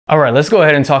All right, let's go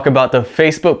ahead and talk about the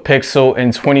Facebook Pixel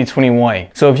in 2021.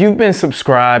 So if you've been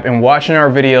subscribed and watching our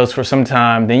videos for some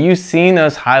time, then you've seen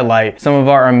us highlight some of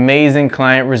our amazing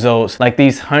client results, like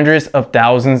these hundreds of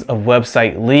thousands of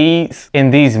website leads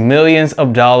and these millions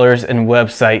of dollars in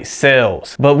website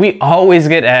sales. But we always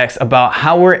get asked about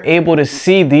how we're able to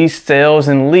see these sales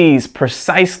and leads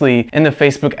precisely in the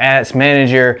Facebook Ads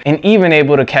Manager, and even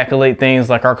able to calculate things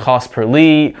like our cost per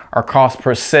lead, our cost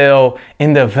per sale,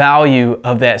 and the value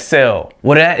of that sale.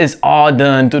 Well, that is all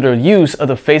done through the use of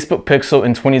the Facebook Pixel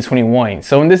in 2021.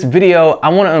 So in this video, I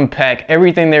want to unpack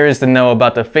everything there is to know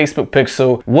about the Facebook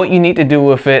Pixel, what you need to do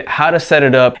with it, how to set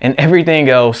it up, and everything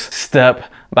else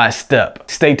step by step.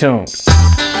 Stay tuned.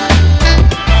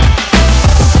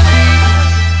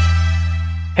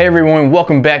 Hey everyone,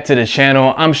 welcome back to the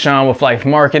channel. I'm Sean with LYFE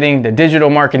Marketing, the digital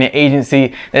marketing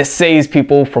agency that saves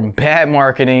people from bad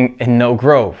marketing and no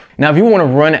growth. Now, if you want to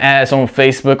run ads on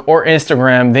Facebook or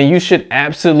Instagram, then you should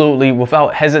absolutely,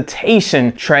 without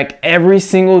hesitation, track every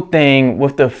single thing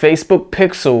with the Facebook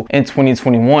Pixel in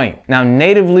 2021. Now,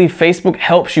 natively, Facebook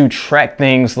helps you track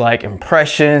things like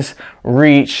impressions,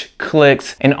 reach,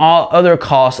 clicks, and all other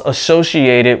costs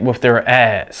associated with their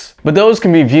ads. But those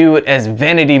can be viewed as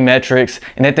vanity metrics,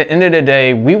 and at the end of the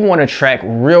day, we want to track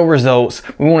real results.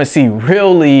 We want to see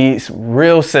real leads,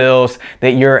 real sales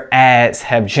that your ads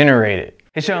have generated.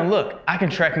 Hey Sean, look, I can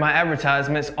track my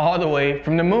advertisements all the way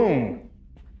from the moon.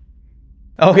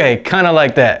 Okay, kind of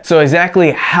like that. So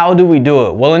exactly how do we do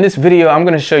it? Well, in this video, I'm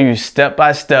going to show you step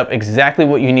by step exactly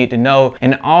what you need to know,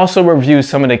 and also review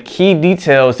some of the key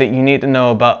details that you need to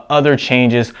know about other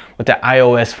changes with the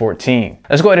iOS 14.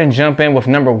 Let's go ahead and jump in with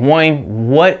number one.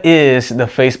 What is the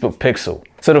Facebook Pixel?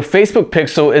 So the Facebook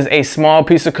Pixel is a small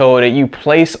piece of code that you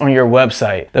place on your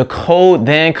website. The code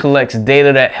then collects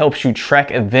data that helps you track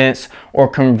events or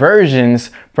conversions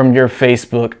from your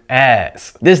Facebook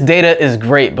ads. This data is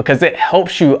great because it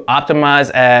helps you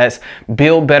optimize ads,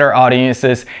 build better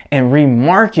audiences, and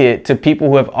remarket to people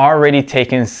who have already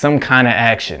taken some kind of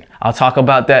action. I'll talk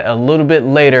about that a little bit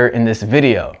later in this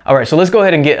video. All right, so let's go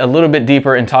ahead and get a little bit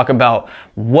deeper and talk about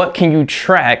what can you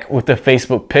track with the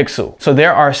Facebook Pixel. So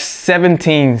there are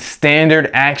 17 standard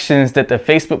actions that the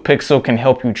Facebook Pixel can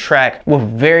help you track with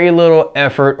very little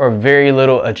effort or very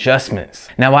little adjustments.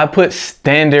 Now, I put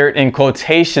standard in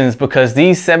quotations because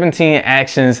these 17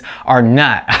 actions are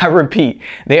not, I repeat,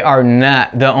 they are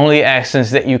not the only actions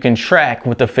that you can track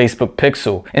with the Facebook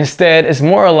Pixel. Instead, it's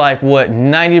more like what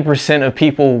 90% of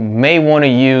people may want to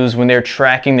use when they're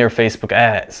tracking their Facebook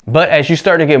ads. But as you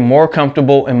start to get more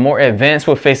comfortable and more advanced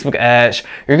with Facebook ads,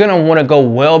 you're going to want to go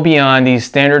well beyond these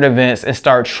standard events and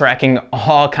start tracking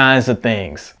all kinds of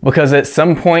things. Because at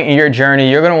some point in your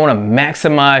journey, you're going to want to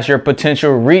maximize your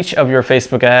potential reach of your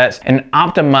Facebook ads and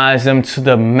optimize them to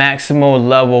the maximal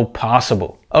level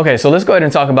possible. Okay, so let's go ahead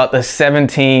and talk about the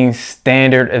 17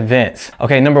 standard events.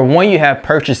 Okay, number one, you have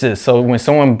purchases. So when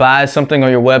someone buys something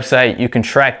on your website, you can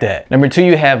track that. Number two,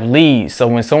 you have leads. So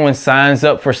when someone signs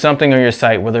up for something on your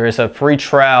site, whether it's a free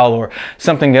trial or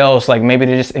something else, like maybe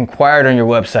they just inquired on your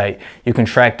website, you can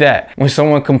track that. When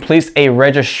someone completes a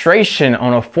registration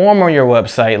on a form on your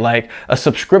website, like a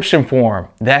subscription form,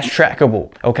 that's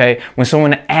trackable. Okay, when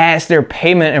someone adds their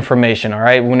payment information, all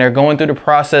right, when they're going through the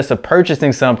process of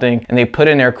purchasing something and they put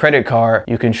in their credit card,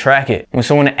 you can track it. When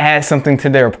someone adds something to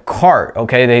their cart,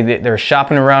 okay, they're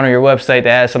shopping around on your website to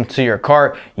add something to your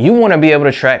cart, you want to be able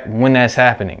to track when that's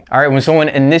happening. All right, when someone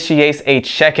initiates a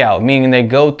checkout, meaning they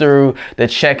go through the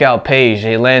checkout page,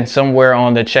 they land somewhere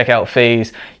on the checkout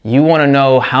phase, you want to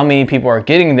know how many people are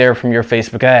getting there from your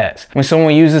Facebook ads. When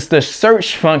someone uses the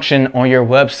search function on your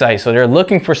website, so they're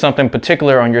looking for something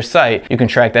particular on your site, you can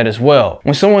track that as well.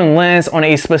 When someone lands on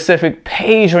a specific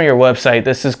page on your website,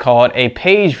 this is called a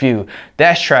page view.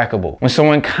 That's trackable. When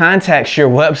someone contacts your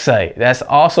website, that's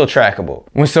also trackable.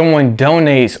 When someone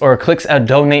donates or clicks a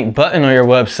donate button on your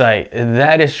website,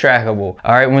 that is trackable.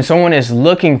 All right, when someone is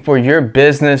looking for your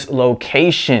business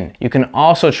location, you can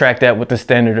also track that with the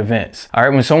standard events. All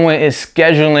right, when someone is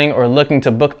scheduling or looking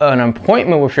to book an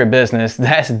appointment with your business,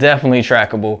 that's definitely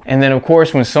trackable. And then of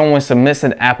course, when someone submits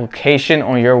an application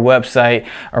on your website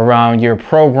around your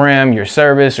program, your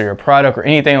service, or your product, or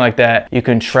anything like that, you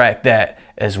can track that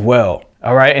as well.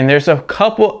 All right, and there's a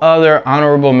couple other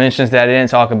honorable mentions that I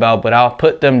didn't talk about, but I'll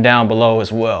put them down below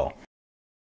as well.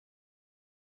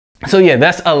 So yeah,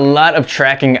 that's a lot of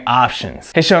tracking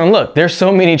options. Hey Sean, look, there's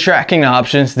so many tracking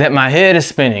options that my head is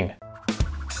spinning.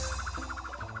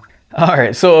 All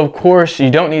right, so of course you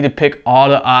don't need to pick all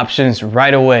the options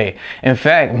right away. In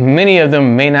fact, many of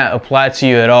them may not apply to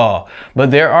you at all, but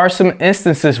there are some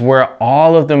instances where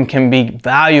all of them can be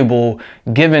valuable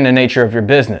given the nature of your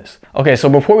business. Okay, so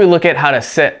before we look at how to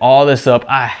set all this up,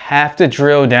 I have to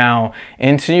drill down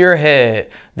into your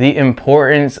head the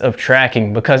importance of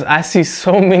tracking, because I see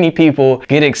so many people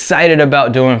get excited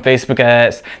about doing Facebook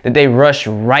ads that they rush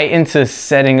right into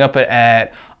setting up an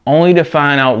ad only to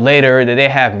find out later that they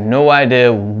have no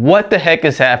idea what the heck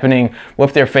is happening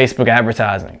with their Facebook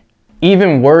advertising.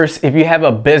 Even worse, if you have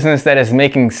a business that is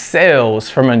making sales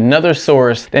from another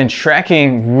source, then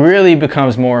tracking really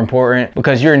becomes more important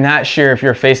because you're not sure if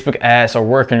your Facebook ads are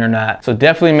working or not. So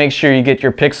definitely make sure you get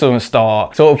your pixel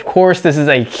installed. So of course, this is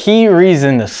a key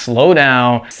reason to slow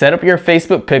down, set up your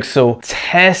Facebook pixel,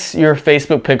 test your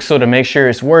Facebook pixel to make sure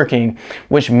it's working,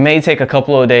 which may take a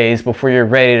couple of days before you're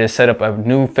ready to set up a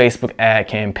new Facebook ad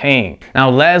campaign. Now,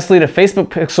 lastly, the Facebook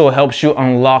pixel helps you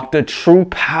unlock the true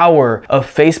power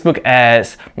of Facebook ads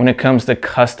when it comes to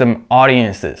custom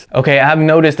audiences. Okay, I've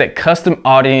noticed that custom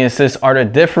audiences are the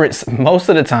difference most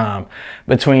of the time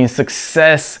between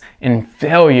success and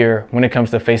failure when it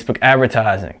comes to Facebook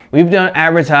advertising. We've done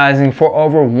advertising for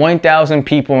over 1,000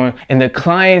 people, and the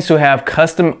clients who have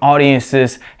custom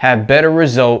audiences have better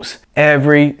results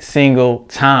every single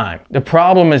time. The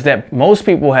problem is that most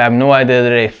people have no idea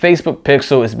that a Facebook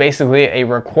pixel is basically a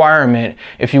requirement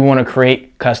if you want to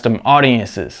create custom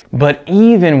audiences. But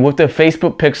even with the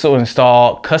Facebook pixel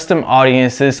installed, custom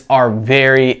audiences are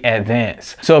very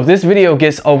advanced. So if this video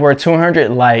gets over 200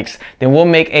 likes, then we'll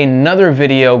make another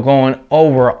video going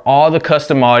over all the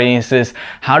custom audiences,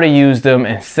 how to use them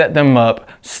and set them up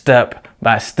step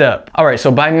by step. All right,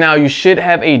 so by now you should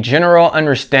have a general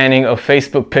understanding of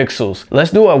Facebook pixels.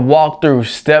 Let's do a walkthrough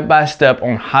step by step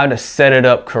on how to set it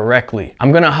up correctly.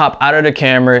 I'm gonna hop out of the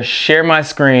camera, share my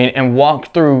screen, and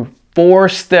walk through 4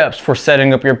 steps for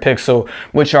setting up your pixel,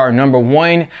 which are: number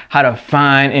 1, how to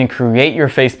find and create your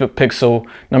Facebook pixel;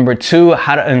 number 2,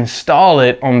 how to install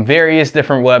it on various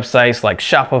different websites like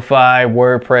Shopify,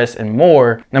 WordPress, and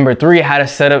more; number 3, how to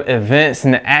set up events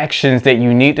and the actions that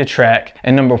you need to track;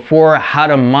 and number 4, how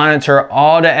to monitor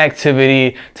all the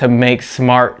activity to make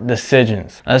smart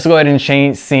decisions. Let's go ahead and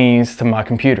change scenes to my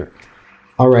computer.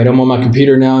 All right, I'm on my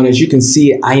computer now, and as you can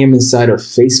see, I am inside of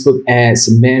Facebook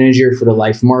Ads Manager for the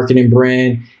LYFE Marketing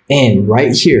brand. And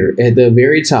right here at the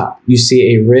very top, you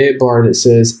see a red bar that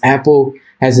says Apple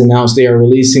has announced they are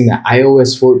releasing the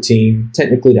iOS 14,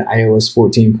 technically the iOS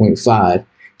 14.5,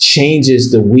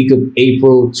 changes the week of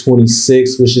April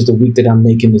 26th, which is the week that I'm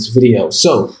making this video.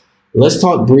 So let's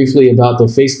talk briefly about the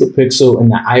Facebook Pixel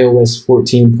and the iOS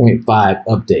 14.5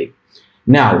 update.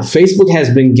 Now, Facebook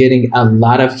has been getting a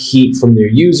lot of heat from their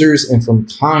users and from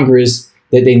Congress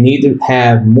that they need to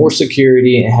have more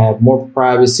security and have more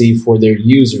privacy for their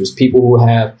users, people who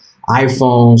have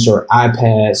iPhones or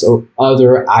iPads or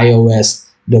other iOS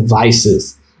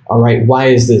devices. All right, why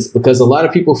is this? Because a lot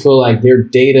of people feel like their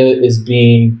data is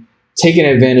being taken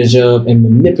advantage of and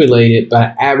manipulated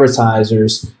by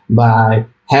advertisers. By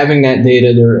having that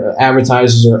data, their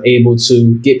advertisers are able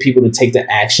to get people to take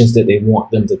the actions that they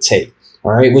want them to take.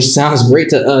 All right, which sounds great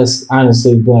to us,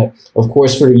 honestly, but of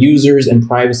course, for the users and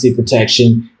privacy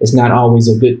protection, it's not always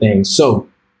a good thing. So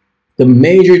the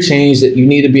major change that you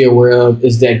need to be aware of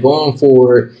is that going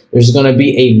forward, there's going to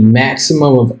be a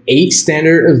maximum of 8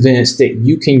 standard events that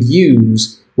you can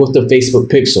use with the Facebook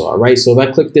Pixel. All right, so if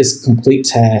I click this complete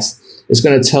task, it's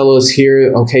going to tell us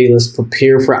here, okay, let's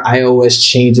prepare for iOS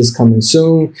changes coming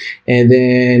soon, and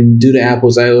then due to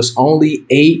Apple's iOS, only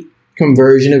 8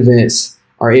 conversion events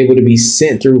are able to be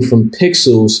sent through from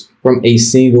pixels from a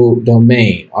single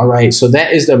domain. All right, so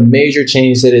that is the major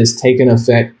change that is taking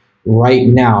effect right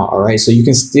now. All right, so you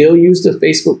can still use the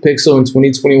Facebook Pixel in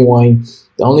 2021.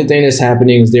 The only thing that's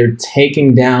happening is they're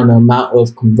taking down the amount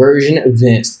of conversion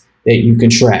events that you can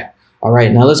track. All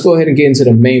right, now let's go ahead and get into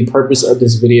the main purpose of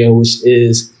this video, which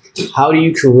is how do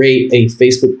you create a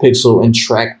Facebook Pixel and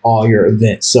track all your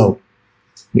events? So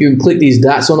you can click these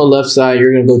dots on the left side.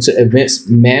 You're going to go to Events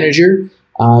Manager.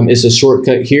 It's a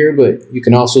shortcut here, but you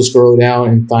can also scroll down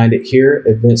and find it here,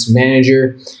 Events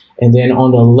Manager. And then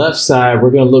on the left side, we're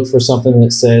going to look for something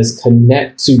that says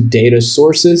Connect to Data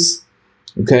Sources,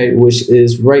 okay, which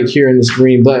is right here in this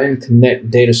green button,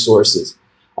 Connect Data Sources.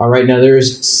 All right, now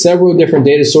there's several different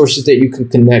data sources that you can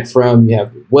connect from. You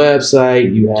have a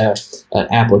website, you have an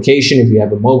application, if you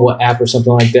have a mobile app or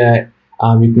something like that.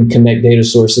 You can connect data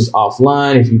sources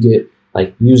offline if you get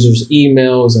like users'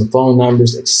 emails and phone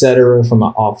numbers, etc., from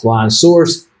an offline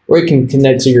source, or you can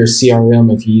connect to your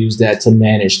CRM if you use that to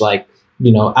manage, like,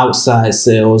 you know, outside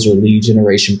sales or lead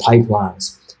generation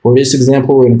pipelines. For this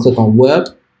example, we're going to click on Web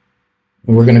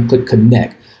and we're going to click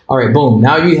Connect. All right, boom.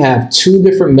 Now you have two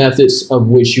different methods of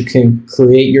which you can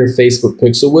create your Facebook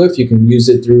pixel with. You can use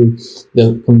it through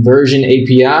the conversion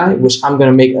API, which I'm going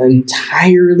to make an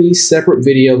entirely separate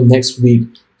video next week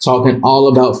talking all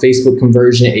about Facebook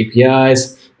conversion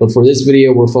APIs. But for this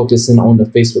video, we're focusing on the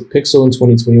Facebook pixel in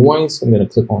 2021. So I'm going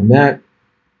to click on that.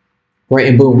 Right,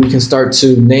 and boom, we can start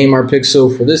to name our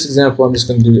pixel. For this example, I'm just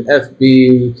going to do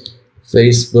FB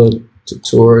Facebook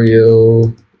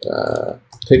tutorial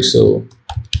pixel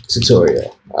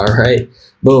tutorial. All right,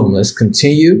 boom, let's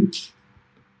continue.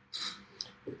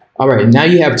 All right, now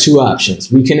you have two options.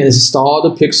 We can install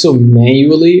the pixel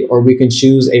manually, or we can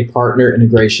choose a partner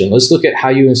integration. Let's look at how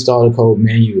you install the code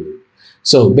manually.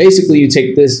 So basically you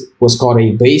take this, what's called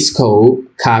a base code,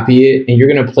 copy it, and you're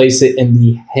going to place it in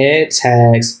the head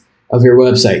tags of your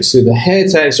website. So the head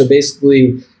tags are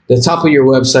basically the top of your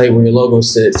website where your logo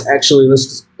sits. Actually, let's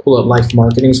just pull up LYFE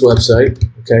Marketing's website,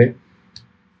 okay?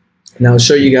 And I'll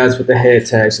show you guys what the head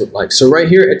tags look like. So right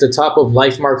here at the top of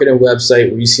LYFE Marketing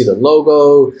website, where you see the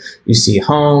logo, you see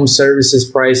home, services,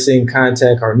 pricing,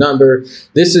 contact, our number.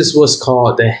 This is what's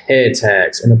called the head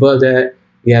tags. And above that,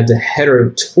 you have the header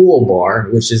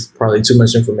toolbar, which is probably too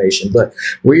much information. But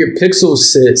where your pixel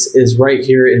sits is right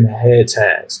here in the head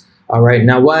tags. All right,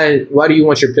 now why do you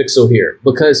want your pixel here?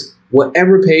 Because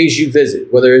whatever page you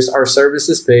visit, whether it's our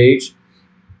services page,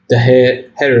 the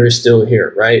header is still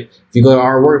here, right? If you go to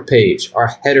our work page, our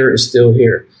header is still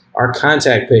here. Our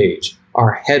contact page,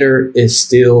 our header is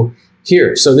still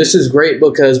here. So this is great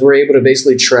because we're able to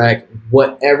basically track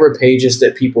whatever pages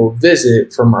that people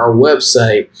visit from our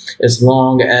website as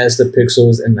long as the pixel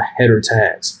is in the header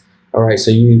tags. All right,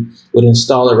 so you would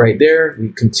install it right there.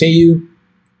 We continue.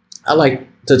 I like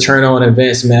to turn on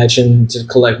advanced matching to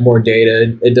collect more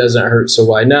data. It doesn't hurt, so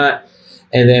why not?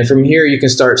 And then from here, you can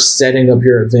start setting up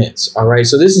your events. All right,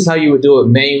 so this is how you would do it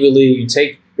manually. You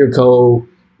take your code,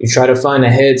 you try to find the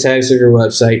head tags of your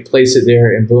website, place it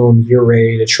there, and boom, you're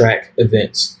ready to track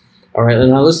events. All right,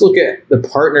 now let's look at the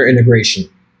partner integration.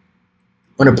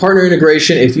 On a partner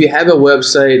integration, if you have a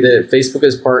website that Facebook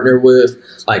has partnered with,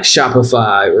 like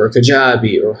Shopify or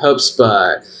Kajabi or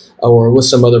HubSpot, or with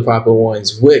some other popular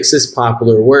ones, Wix is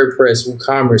popular, WordPress,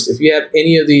 WooCommerce. If you have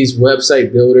any of these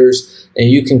website builders and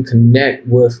you can connect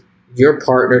with your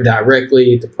partner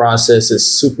directly, the process is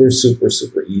super, super,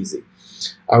 super easy.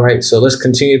 All right, so let's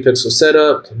continue pixel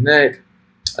setup, connect.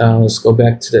 Let's go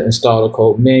back to the install the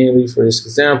code manually for this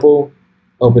example.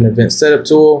 Open event setup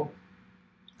tool.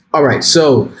 All right,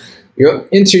 so you'll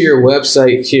enter your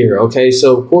website here, okay?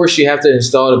 So of course you have to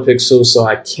install the pixel, so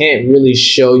I can't really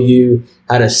show you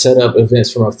how to set up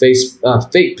events from a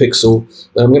fake pixel,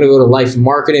 but I'm gonna go to LYFE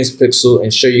Marketing's pixel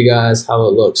and show you guys how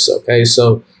it looks, okay?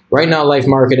 So right now, LYFE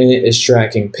Marketing is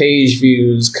tracking page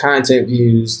views, content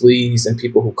views, leads, and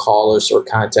people who call us or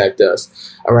contact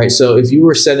us. All right, so if you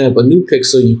were setting up a new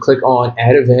pixel, you click on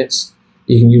Add Events.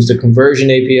 You can use the Conversion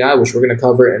API, which we're going to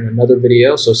cover in another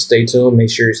video, so stay tuned. Make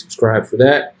sure you subscribe for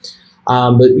that.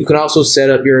 But you can also set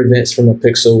up your events from a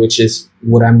pixel, which is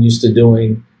what I'm used to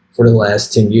doing for the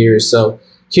last 10 years. So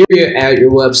here you add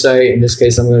your website. In this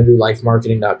case, I'm going to do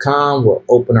lyfemarketing.com. We'll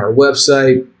open our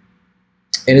website.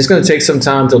 And it's going to take some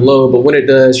time to load, but when it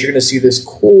does, you're going to see this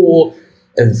cool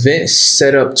event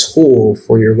setup tool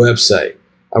for your website.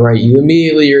 All right, you're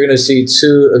going to see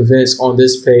two events on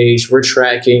this page. We're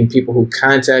tracking people who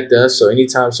contact us. So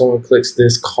anytime someone clicks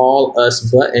this call us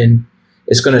button,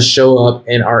 it's going to show up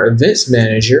in our events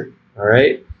manager, all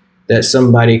right, that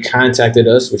somebody contacted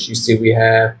us, which you see we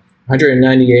have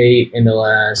 198 in the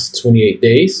last 28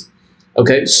 days.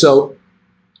 Okay, so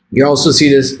you also see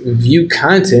this view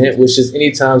content, which is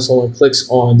anytime someone clicks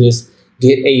on this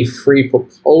get a free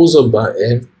proposal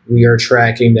button, we are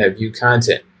tracking that view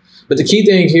content. But the key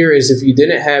thing here is if you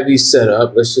didn't have these set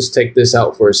up, let's just take this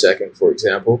out for a second, for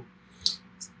example.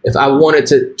 If I wanted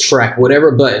to track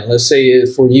whatever button, let's say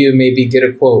for you, maybe get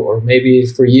a quote, or maybe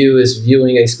for you is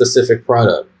viewing a specific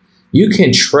product, you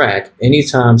can track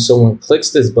anytime someone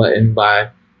clicks this button by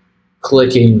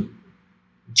clicking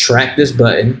track this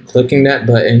button, clicking that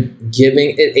button,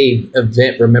 giving it a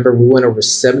event. Remember, we went over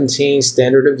 17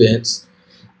 standard events,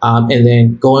 and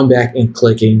then going back and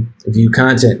clicking view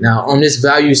content. Now on this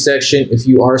value section, if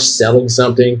you are selling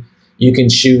something, you can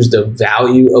choose the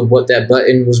value of what that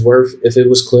button was worth if it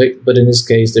was clicked. But in this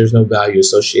case, there's no value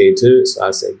associated to it. So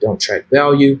I say don't track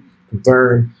value,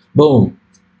 confirm, boom.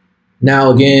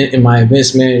 Now again, in my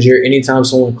events manager, anytime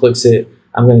someone clicks it,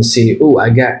 I'm going to see, oh,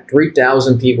 I got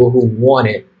 3,000 people who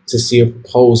wanted to see a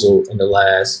proposal in the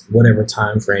last whatever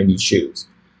time frame you choose.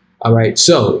 All right.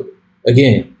 So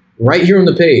again, right here on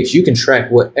the page, you can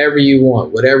track whatever you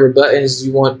want, whatever buttons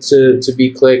you want to be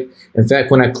clicked. In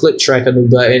fact, when I click track a new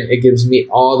button, it gives me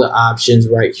all the options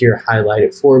right here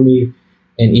highlighted for me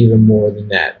and even more than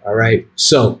that. All right.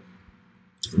 So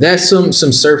that's some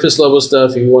surface level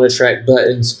stuff. If you want to track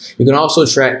buttons, you can also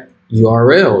track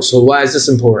URLs. So why is this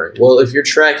important? Well, if you're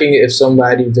tracking if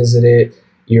somebody visited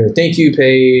your thank you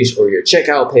page or your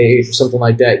checkout page or something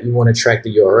like that, you want to track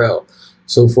the URL.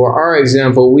 So for our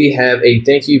example, we have a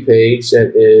thank you page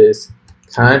that is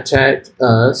contact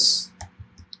us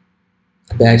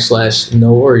 /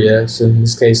 no or yes. In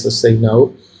this case, let's say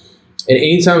no. And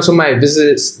anytime somebody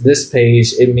visits this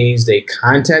page, it means they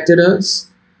contacted us,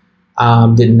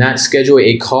 did not schedule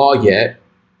a call yet,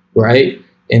 right?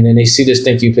 And then they see this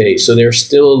thank you page. So they're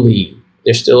still a lead.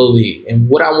 They're still a lead. And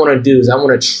what I want to do is I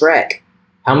want to track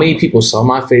how many people saw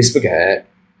my Facebook ad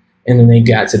and then they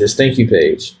got to this thank you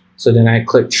page. So then I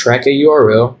click track a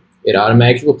URL. It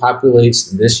automatically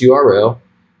populates this URL.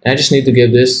 And I just need to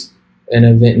give this an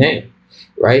event name,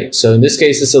 right? So in this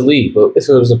case, it's a lead. But if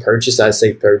it was a purchase, I'd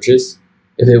say purchase.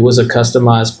 If it was a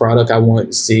customized product I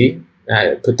wanted to see,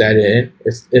 I put that in.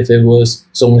 If it was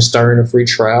someone starting a free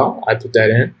trial, I put that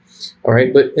in. All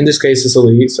right. But in this case, it's a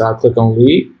lead. So I'll click on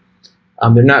lead.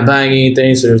 They're not buying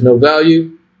anything, so there's no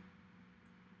value.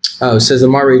 Oh, it says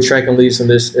I'm already tracking leads from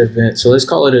this event. So let's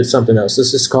call it something else.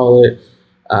 Let's just call it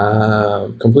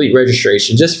complete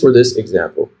registration, just for this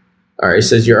example. All right, it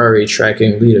says you're already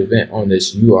tracking lead event on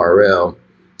this URL.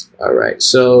 All right,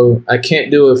 so I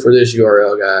can't do it for this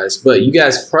URL, guys, but you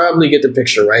guys probably get the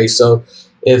picture, right? So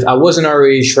if I wasn't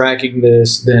already tracking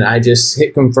this, then I just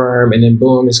hit confirm and then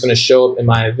boom, it's gonna show up in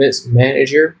my events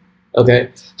manager. Okay,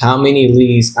 how many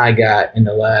leads I got in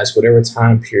the last whatever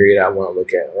time period I want to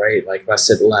look at, right? Like if I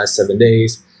said the last 7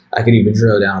 days, I could even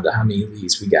drill down to how many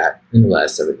leads we got in the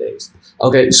last 7 days.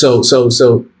 Okay, so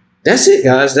that's it,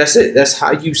 guys. That's it. That's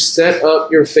how you set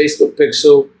up your Facebook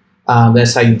pixel.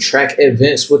 That's how you track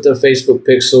events with the Facebook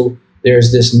pixel.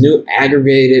 There's this new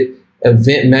aggregated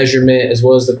event measurement as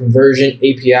well as the conversion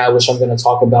API, which I'm going to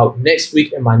talk about next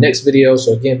week in my next video.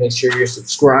 So again, make sure you're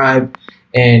subscribed.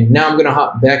 And now I'm going to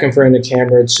hop back in front of the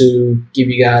camera to give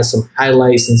you guys some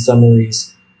highlights and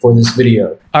summaries for this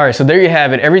video. All right, so there you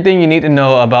have it. Everything you need to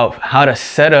know about how to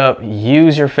set up,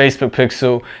 use your Facebook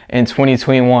pixel in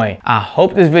 2021. I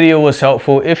hope this video was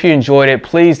helpful. If you enjoyed it,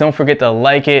 please don't forget to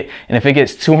like it. And if it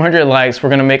gets 200 likes, we're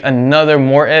going to make another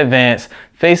more advanced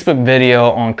Facebook video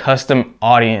on custom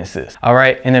audiences. All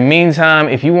right. In the meantime,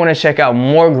 if you want to check out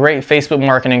more great Facebook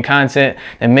marketing content,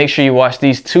 then make sure you watch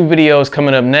these 2 videos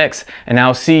coming up next, and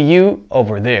I'll see you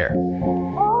over there.